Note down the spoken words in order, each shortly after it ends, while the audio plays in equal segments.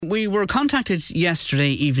we were contacted yesterday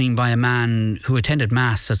evening by a man who attended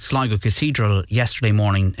Mass at Sligo Cathedral yesterday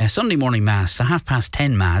morning, a Sunday morning Mass, the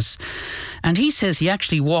 10:30 Mass, and he says he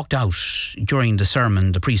actually walked out during the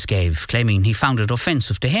sermon the priest gave, claiming he found it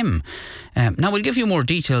offensive to him. Now, we'll give you more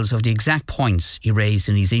details of the exact points he raised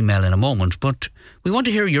in his email in a moment, but we want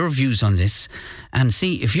to hear your views on this and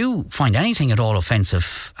see if you find anything at all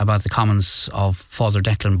offensive about the comments of Father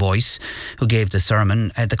Declan Boyce, who gave the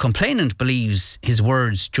sermon. The complainant believes his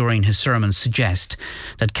words during his sermon suggest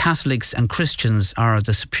that Catholics and Christians are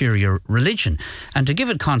the superior religion. And to give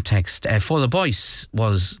it context, Father Boyce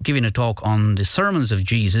was giving a talk on the sermons of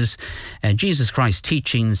Jesus, Jesus Christ's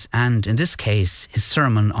teachings, and in this case, his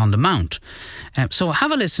Sermon on the Mount. So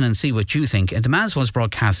have a listen and see what you think. The Mass was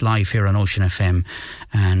broadcast live here on Ocean FM,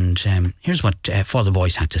 and here's what Father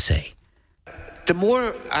Boyce had to say. The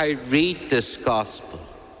more I read this gospel,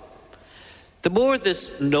 the more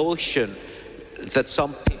this notion that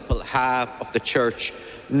some people have of the church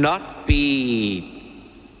not be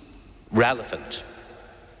relevant,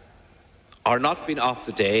 or not being off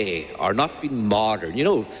the day, or not being modern. You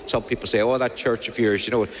know, some people say, oh, that church of yours,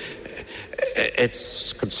 you know,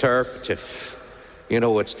 it's conservative. You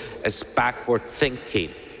know, it's backward thinking.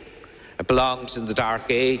 It belongs in the Dark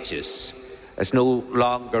Ages. It's no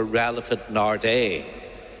longer relevant in our day.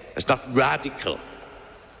 It's not radical.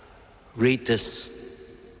 Read this.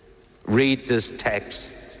 Read this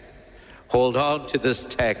text. Hold on to this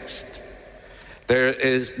text. There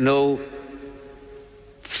is no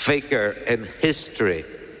figure in history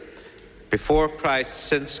before Christ,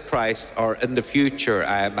 since Christ, or in the future,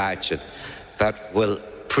 I imagine, that will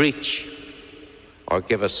preach or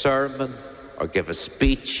give a sermon or give a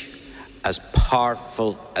speech as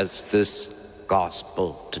powerful as this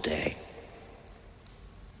gospel today.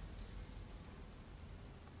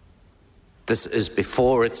 This is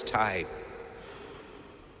before its time,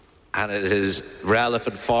 and it is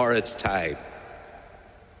relevant for its time.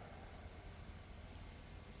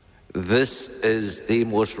 This is the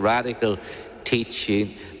most radical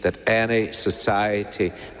teaching that any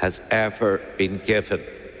society has ever been given.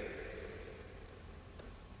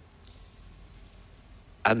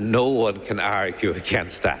 And no one can argue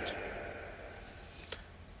against that.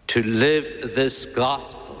 To live this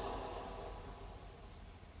gospel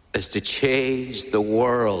is to change the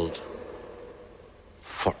world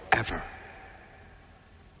forever.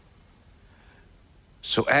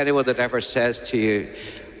 So anyone that ever says to you,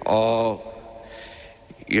 oh,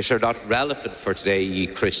 you're not relevant for today, ye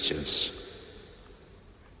Christians,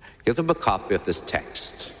 give them a copy of this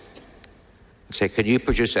text and say, can you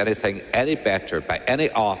produce anything any better by any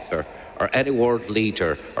author or any world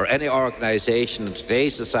leader or any organisation in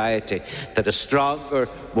today's society that is stronger,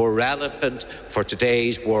 more relevant for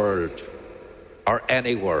today's world or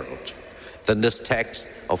any world than this text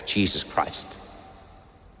of Jesus Christ?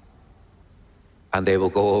 And they will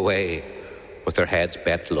go away with their heads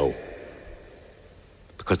bent low,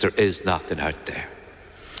 because there is nothing out there.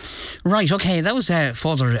 Right, OK, that was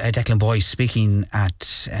Father Declan Boyce speaking at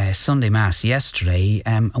Sunday Mass yesterday.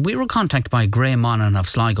 And we were contacted by Graham Monaghan of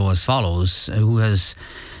Sligo as follows, who has...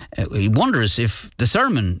 he wonders if the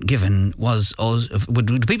sermon given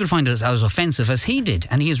would people find it as offensive as he did.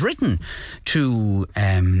 And he has written to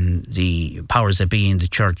the powers that be in the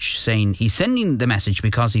church, saying he's sending the message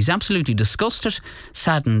because he's absolutely disgusted,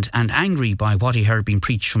 saddened and angry by what he heard being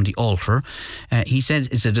preached from the altar. He says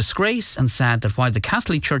it's a disgrace and sad that while the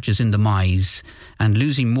Catholic Church is in demise and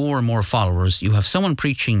losing more and more followers, you have someone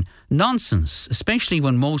preaching nonsense, especially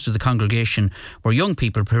when most of the congregation were young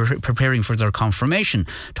people preparing for their confirmation.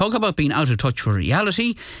 Talk about being out of touch with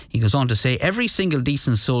reality. He goes on to say every single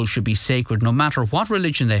decent soul should be sacred no matter what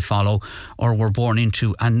religion they follow or were born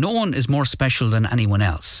into, and no one is more special than anyone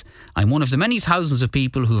else. I'm one of the many thousands of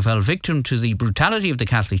people who fell victim to the brutality of the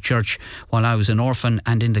Catholic Church while I was an orphan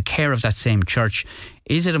and in the care of that same church.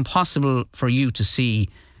 Is it impossible for you to see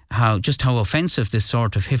how offensive this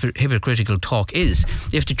sort of hypocritical talk is?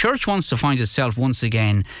 If the church wants to find itself once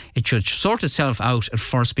again, it should sort itself out at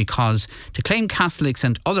first, because to claim Catholics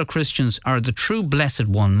and other Christians are the true blessed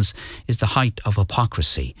ones is the height of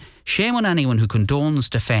hypocrisy. Shame on anyone who condones,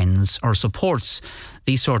 defends or supports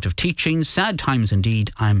these sort of teachings. Sad times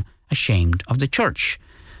indeed. I'm ashamed of the church,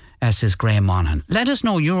 says Graham Monaghan. Let us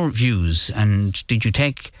know your views, and did you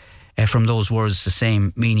take from those words the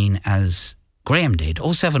same meaning as Graham did?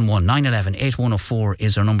 071 911 8104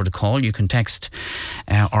 is our number to call. You can text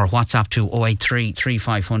or WhatsApp to 083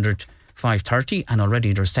 3500 5:30, and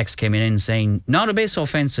already there's text came in saying, not a bit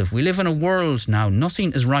offensive. We live in a world now.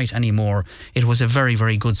 Nothing is right anymore. It was a very,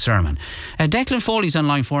 very good sermon. Declan Foley's on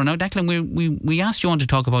line 4 now. Declan, we asked you on to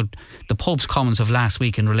talk about the Pope's comments of last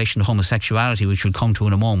week in relation to homosexuality, which we'll come to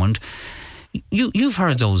in a moment. You've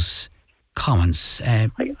heard those comments.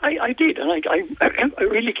 I did, and I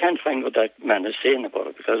really can't find what that man is saying about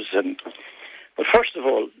it, because, but first of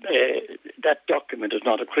all, that document is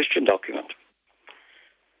not a Christian document.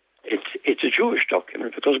 It's a Jewish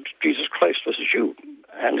document, because Jesus Christ was a Jew,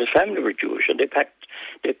 and his family were Jewish, and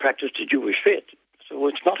they practiced the Jewish faith. So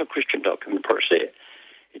it's not a Christian document per se.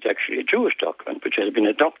 It's actually a Jewish document which has been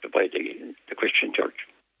adopted by the Christian Church.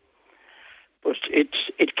 But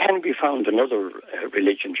it can be found in other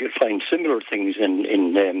religions. You'll find similar things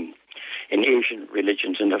in Asian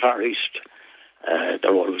religions in the Far East.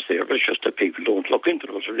 They're always there, but it's just that people don't look into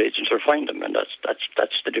those religions or find them, and that's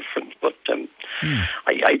the difference. But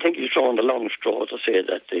I think he's drawn the long straw to say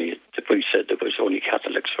that the priest said there was only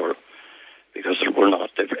Catholics, because there were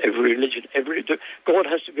not. Every religion, God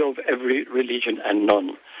has to be of every religion and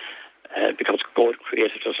none. Because God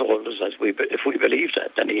created us all if we believe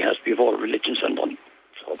that, then he has to be of all religions and none.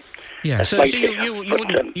 So, yeah, so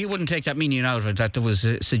you wouldn't take that meaning out of it, that there was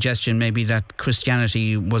a suggestion maybe that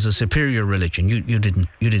Christianity was a superior religion. You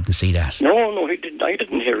didn't see that. No, he didn't. I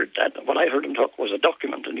didn't hear that. What I heard him talk was a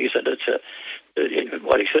document, and he said it's a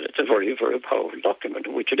very, very powerful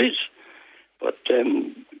document, which it is. But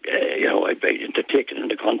I to take it in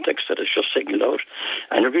the context that it's just signalled out,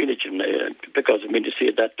 and a religion, because to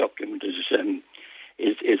say that document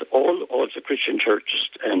is all the Christian churches,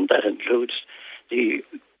 and that includes the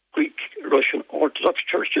Greek, Russian Orthodox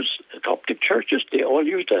churches, the Coptic churches. They all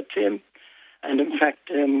use that term, and in fact,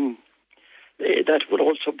 that would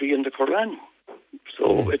also be in the Quran.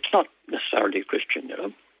 So it's not necessarily Christian,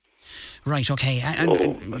 Right, okay. And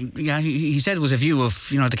he said it was a view of,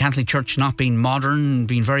 the Catholic Church not being modern,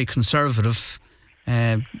 being very conservative.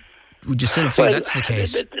 Would you still feel that's the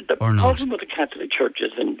case, or not? The problem with the Catholic Church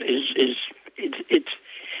is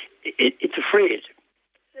it's afraid.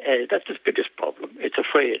 That's its biggest problem. It's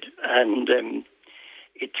afraid, and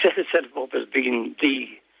it set itself up as being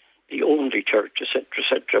the only church, etc.,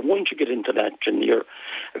 etc. Once you get into that, and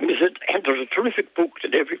there's a terrific book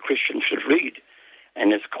that every Christian should read.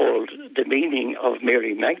 And it's called The Meaning of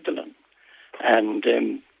Mary Magdalene. And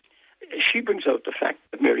she brings out the fact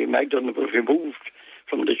that Mary Magdalene was removed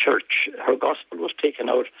from the church. Her gospel was taken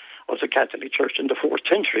out of the Catholic Church in the 4th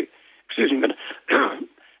century. Excuse me.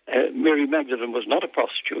 Mary Magdalene was not a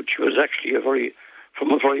prostitute. She was actually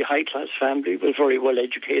from a very high-class family, was very well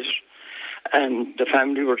educated. And the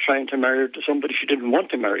family were trying to marry her to somebody she didn't want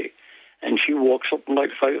to marry. And she walked something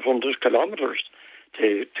like 500 kilometres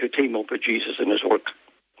to team up with Jesus in his work,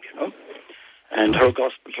 And her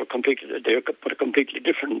Gospels are they're put a completely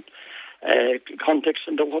different context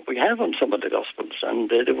than what we have on some of the Gospels, and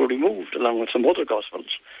they were removed along with some other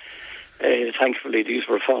Gospels. Thankfully, these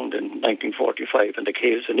were found in 1945 in the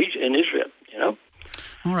caves in Israel,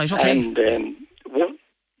 All right, okay. And one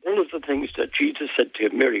of the things that Jesus said to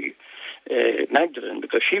Mary Magdalene,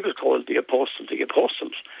 because she was called the Apostle of the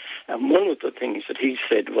Apostles, and one of the things that he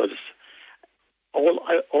said was,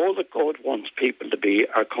 all that God wants people to be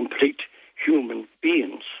are complete human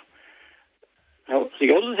beings. Now,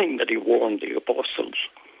 the other thing that he warned the apostles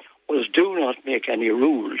was, do not make any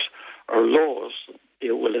rules or laws.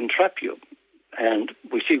 They will entrap you. And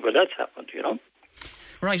we see where that's happened,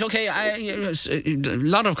 Right, okay. A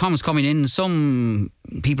lot of comments coming in. Some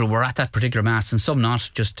people were at that particular Mass and some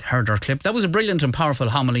not, just heard our clip. That was a brilliant and powerful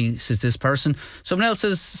homily, says this person. Someone else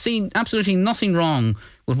has seen absolutely nothing wrong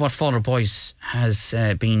with what Father Boyce has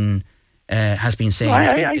been saying.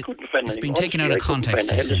 I couldn't find it's been taken out of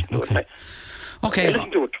context. Okay. I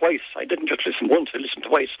listened to it twice. I didn't just listen once, I listened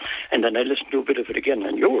twice, and then I listened to a bit of it again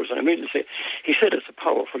on yours, and I made it say, he said it's a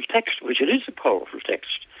powerful text, which it is a powerful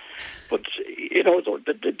text. But,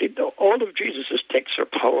 all of Jesus' texts are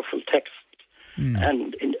powerful texts.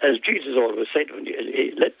 And as Jesus always said,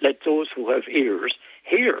 let those who have ears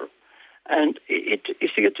hear. And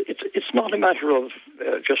it's not a matter of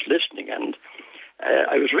just listening. And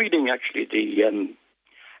I was reading actually the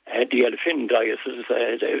Elphin diocese,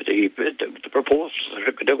 the proposals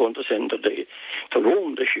they're going to send to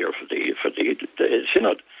Rome this year for the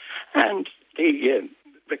synod, and the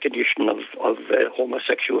recognition of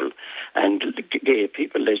homosexual and gay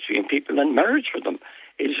people, lesbian people, and marriage for them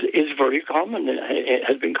is very common. It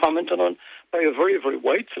has been commented on by a very, very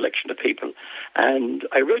wide selection of people. And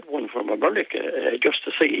I read one from America just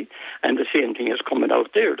to see, and the same thing is coming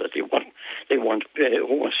out there, that they want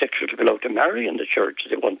homosexuals to be allowed to marry in the church,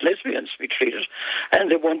 they want lesbians to be treated,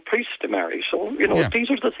 and they want priests to marry. So, these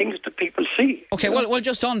are the things that people see. Okay, well,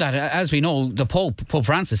 just on that, as we know, Pope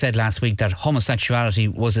Francis said last week that homosexuality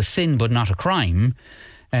was a sin but not a crime.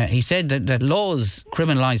 He said that laws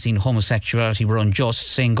criminalising homosexuality were unjust,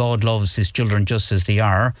 saying God loves his children just as they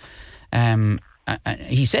are.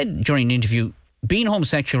 He said during an interview, being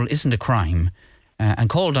homosexual isn't a crime, and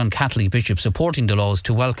called on Catholic bishops supporting the laws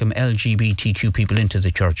to welcome LGBTQ people into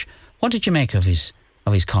the church. What did you make of his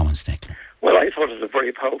comments, Declan? Well, I thought it was a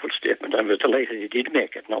very powerful statement, and I was delighted he did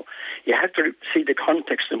make it. Now, you have to see the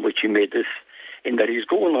context in which he made this, in that he's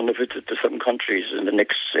going on a visit to some countries in the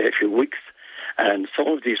next few weeks, and some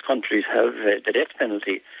of these countries have the death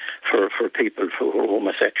penalty for people who are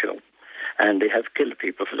homosexual. And they have killed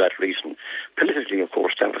people for that reason. Politically, of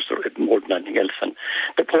course, that was more than anything else. And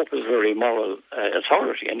the Pope is a very moral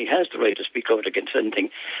authority, and he has the right to speak out against anything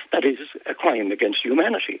that is a crime against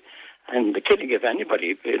humanity. And the killing of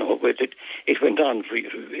anybody, it went on.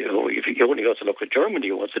 If you only got to look at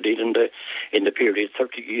Germany, what they did in the period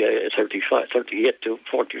 38 to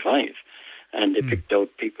 45. And they picked out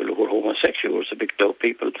people who were homosexuals, they picked out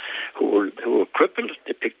people who were crippled,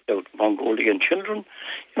 they picked out Mongolian children,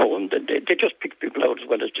 and they just picked people out as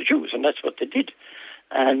well as the Jews, and that's what they did.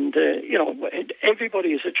 And, everybody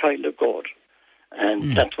is a child of God.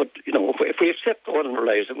 And that's what, if we accept God in our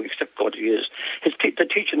lives and we accept God He is, the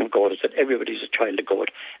teaching of God is that everybody is a child of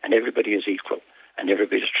God and everybody is equal and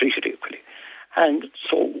everybody is treated equally. And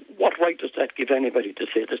so what right does that give anybody to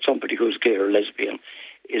say that somebody who's gay or lesbian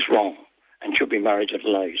is wrong and should be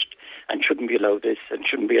marginalised and shouldn't be allowed this and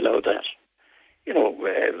shouldn't be allowed that?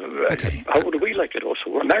 How would we like it also?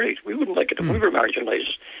 We're married. We wouldn't like it if we were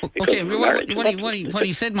marginalised. Okay, what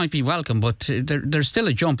he said might be welcome, but there's still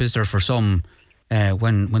a jump, is there, for some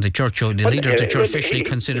when the church, the leader of the church officially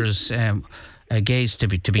considers gays to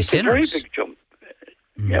be sinners? It's a very big jump.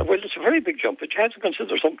 Yeah, well, it's a very big jump. It has to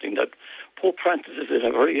consider something that Pope Francis is in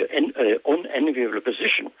a very unenviable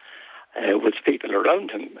position with people around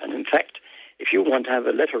him. And in fact, if you want to have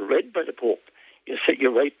a letter read by the Pope,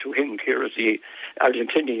 you write to him here as the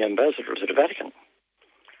Argentinian ambassador to the Vatican.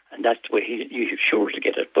 And that's the way he's sure to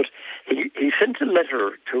get it. But he sent a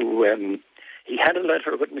letter to... he had a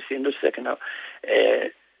letter, let me see in a second now.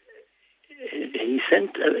 He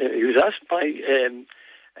was asked by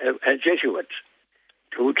a Jesuit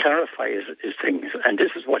to clarify his things. And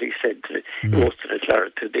this is what he said. He wrote to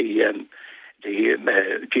the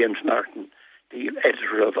James Martin, the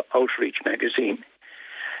editor of Outreach magazine.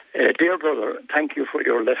 Dear brother, thank you for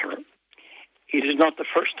your letter. It is not the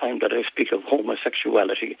first time that I speak of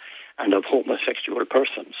homosexuality and of homosexual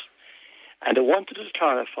persons. And I wanted to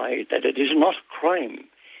clarify that it is not a crime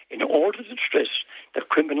in order to stress that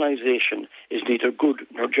criminalisation is neither good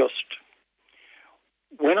nor just.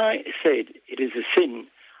 When I said it is a sin,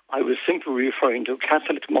 I was simply referring to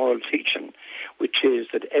Catholic moral teaching, which is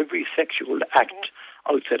that every sexual act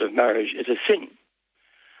outside of marriage is a sin.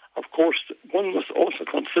 Of course, one must also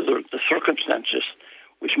consider the circumstances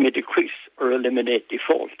which may decrease or eliminate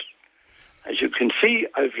default. As you can see,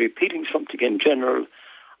 I was repeating something in general.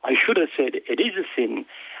 I should have said it is a sin,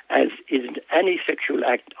 as is any sexual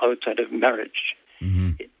act outside of marriage.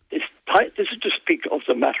 This is to speak of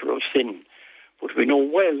the matter of sin, but we know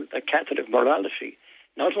well that Catholic morality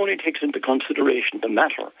not only takes into consideration the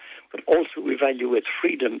matter, but also evaluates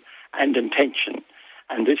freedom and intention,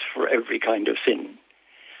 and this for every kind of sin.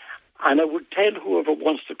 And I would tell whoever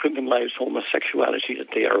wants to criminalise homosexuality that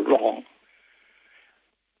they are wrong.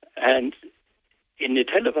 And in the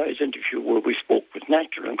televised interview where we spoke with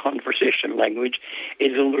natural and conversational language,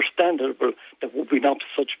 it is understandable that we not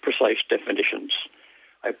such precise definitions.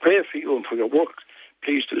 I pray for you and for your work.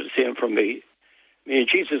 Please do the same for me. May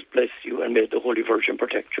Jesus bless you and may the Holy Virgin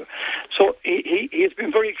protect you. So he has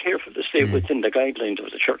been very careful to stay within the guidelines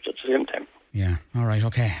of the Church at the same time. Yeah, all right,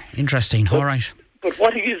 okay. Interesting, all right. But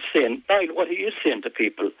what he is saying, to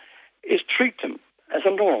people is treat them as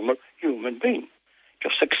a normal human being.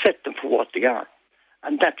 Just accept them for what they are.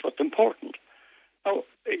 And that's what's important. Now,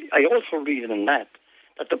 I also read in that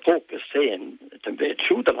the Pope is saying,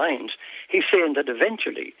 through the lines, he's saying that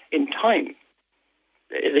eventually, in time,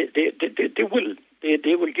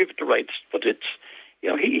 they will give the rights, but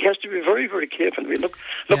he has to be very, very careful. I mean, look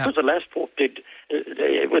what the last Pope did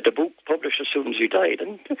with the book published as soon as he died,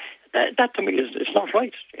 and that to me is not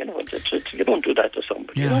right. You don't do that to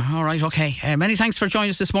somebody. All right, okay. Many thanks for joining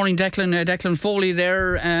us this morning, Declan. Declan Foley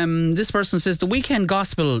there. This person says the weekend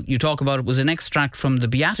gospel you talk about was an extract from the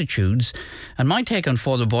Beatitudes, and my take on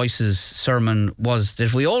Father Boyce's sermon was that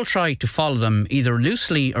if we all try to follow them either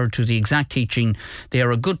loosely or to the exact teaching, they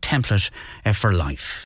are a good template for life.